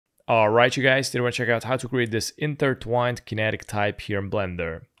Alright you guys, today we're going to check out how to create this intertwined kinetic type here in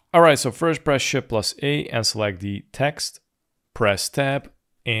Blender. Alright, so first press Shift plus A and select the text, press Tab,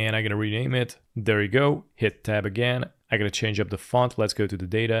 and I'm going to rename it. There you go, hit Tab again. I'm going to change up the font. Let's go to the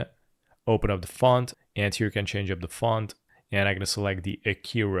data, open up the font, and here you can change up the font. And I'm going to select the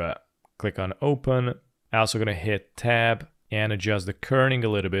Akira. Click on Open. I'm also going to hit Tab and adjust the kerning a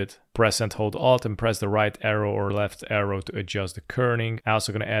little bit. Press and hold Alt and press the right arrow or left arrow to adjust the kerning. I'm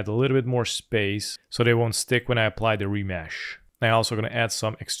also going to add a little bit more space so they won't stick when I apply the remesh. I'm also going to add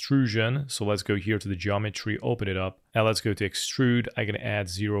some extrusion. So let's go here to the geometry, open it up. Now let's go to extrude. I'm going to add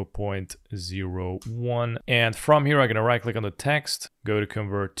 0.01. And from here, I'm going to right click on the text, go to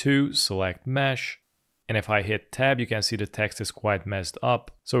convert to, select mesh. And if I hit tab, you can see the text is quite messed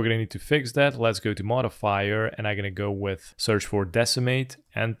up. So we're going to need to fix that. Let's go to modifier and I'm going to go with search for decimate,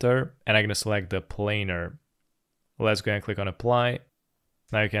 enter, and I'm going to select the planar. Let's go and click on apply.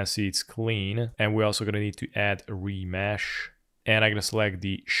 Now you can see it's clean. And we're also going to need to add a remesh. And I'm going to select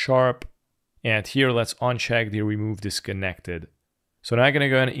the sharp. And here let's uncheck the remove disconnected. So now I'm going to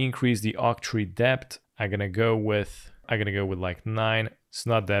go and increase the octree depth. I'm going to go with like 9. It's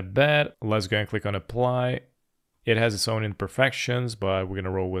not that bad. Let's go and click on apply. It has its own imperfections, but we're going to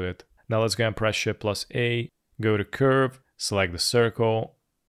roll with it. Now let's go and press Shift plus A, go to curve, select the circle,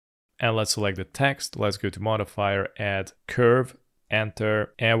 and let's select the text. Let's go to modifier, add curve,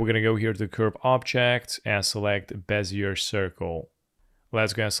 enter, and we're going to go here to the curve object and select Bezier circle.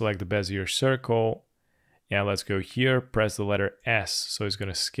 Let's go and select the Bezier circle. And let's go here, press the letter S. So it's going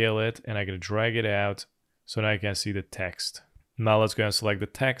to scale it and I'm going to drag it out. So now you can see the text. Now let's go and select the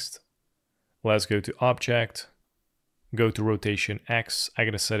text. Let's go to object, go to rotation X. I'm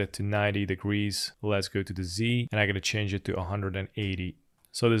going to set it to 90 degrees. Let's go to the Z and I'm going to change it to 180.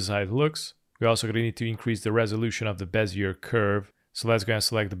 So this is how it looks. We're also going to need to increase the resolution of the Bezier curve. So let's go and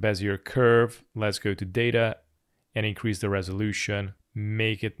select the Bezier curve. Let's go to data and increase the resolution,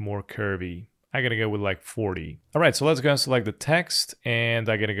 make it more curvy. I'm going to go with like 40. All right, so let's go and select the text and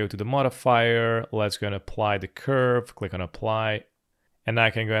I'm going to go to the modifier. Let's go and apply the curve, click on apply. And now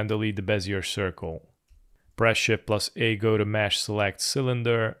I can go and delete the Bezier circle. Press Shift plus A, go to mesh, select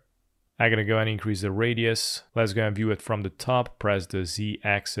cylinder. I'm going to go and increase the radius. Let's go and view it from the top, press the Z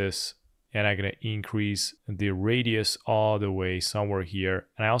axis. And I'm going to increase the radius all the way somewhere here.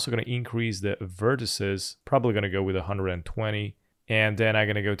 And I'm also going to increase the vertices, probably going to go with 120. And then I'm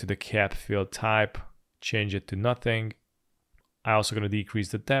going to go to the cap fill type, change it to nothing. I'm also going to decrease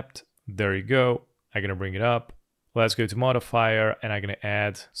the depth. There you go. I'm going to bring it up. Let's go to modifier and I'm going to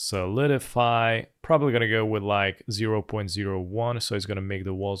add solidify. Probably going to go with like 0.01. So it's going to make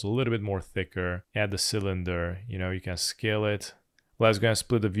the walls a little bit more thicker. Add the cylinder, you can scale it. Let's go and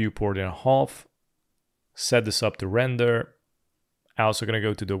split the viewport in half. Set this up to render. I'm also going to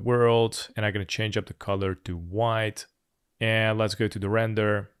go to the world and I'm going to change up the color to white. And let's go to the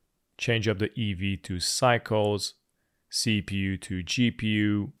render, change up the EV to cycles, CPU to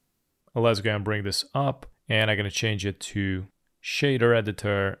GPU. Let's go and bring this up and I'm going to change it to shader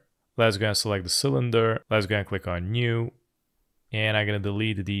editor. Let's go and select the cylinder. Let's go and click on new. And I'm going to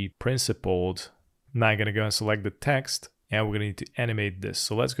delete the principled. Now I'm going to go and select the text and we're going to need to animate this.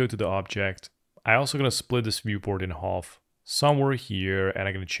 So let's go to the object. I'm also going to split this viewport in half somewhere here and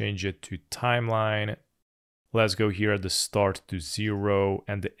I'm going to change it to timeline. Let's go here at the start to 0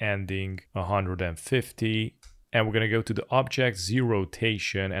 and the ending 150. And we're going to go to the object Z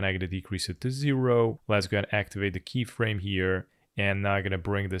rotation and I'm going to decrease it to 0. Let's go and activate the keyframe here. And now I'm going to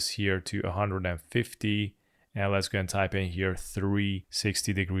bring this here to 150. And let's go and type in here 3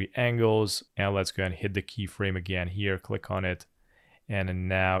 60-degree angles. And let's go and hit the keyframe again here. Click on it. And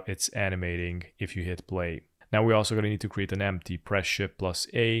now it's animating if you hit play. Now we're also going to need to create an empty. Press Shift plus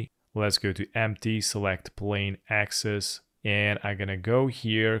A. Let's go to empty, select plane axis, and I'm going to go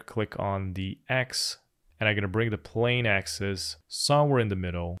here, click on the X, and I'm going to bring the plane axis somewhere in the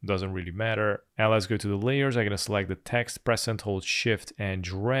middle, doesn't really matter. And let's go to the layers, I'm going to select the text, press and hold Shift, and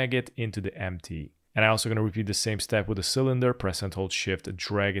drag it into the empty. And I'm also going to repeat the same step with the cylinder, press and hold Shift,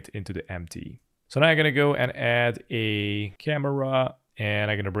 drag it into the empty. So now I'm going to go and add a camera,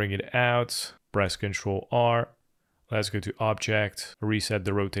 and I'm going to bring it out, press Ctrl R. Let's go to object, reset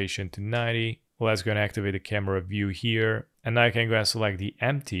the rotation to 90. Let's go and activate the camera view here. And now I can go and select the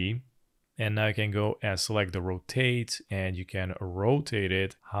empty. And now I can go and select the rotate and you can rotate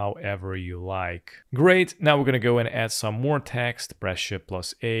it however you like. Great. Now we're going to go and add some more text. Press Shift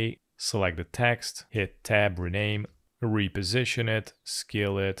plus A, select the text, hit tab, rename, reposition it,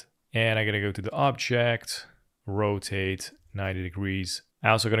 scale it. And I'm going to go to the object, rotate 90 degrees.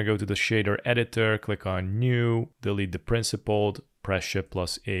 I'm also going to go to the shader editor, click on new, delete the principled, press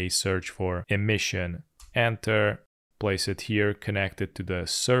Shift+A, search for emission, enter, place it here, connect it to the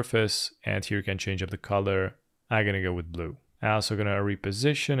surface, and here you can change up the color. I'm going to go with blue. I'm also going to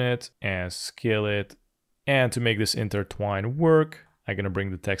reposition it and scale it. And to make this intertwine work, I'm going to bring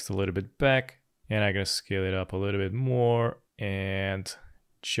the text a little bit back, and I'm going to scale it up a little bit more and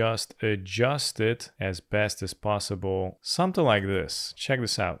just adjust it as best as possible. Something like this. Check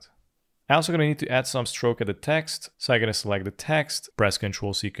this out. I'm also going to need to add some stroke at the text. So I'm going to select the text, press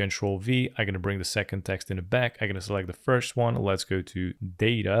Ctrl+C, Ctrl+V. I'm going to bring the second text in the back. I'm going to select the first one. Let's go to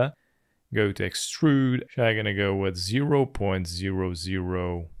data, go to extrude. I'm going to go with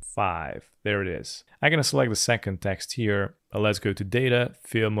 0.005. There it is. I'm going to select the second text here. Let's go to data,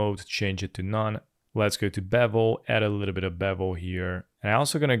 fill mode, change it to none. Let's go to bevel, add a little bit of bevel here. And I'm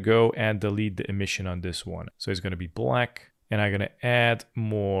also going to go and delete the emission on this one. So it's going to be black. And I'm going to add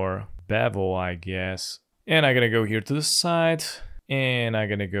more bevel, I guess. And I'm going to go here to the side. And I'm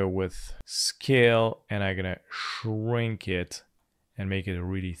going to go with scale. And I'm going to shrink it and make it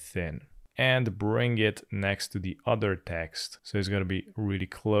really thin. And bring it next to the other text. So it's going to be really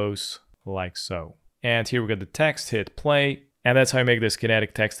close, like so. And here we got the text, hit play. And that's how I make this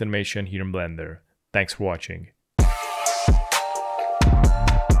kinetic text animation here in Blender. Thanks for watching.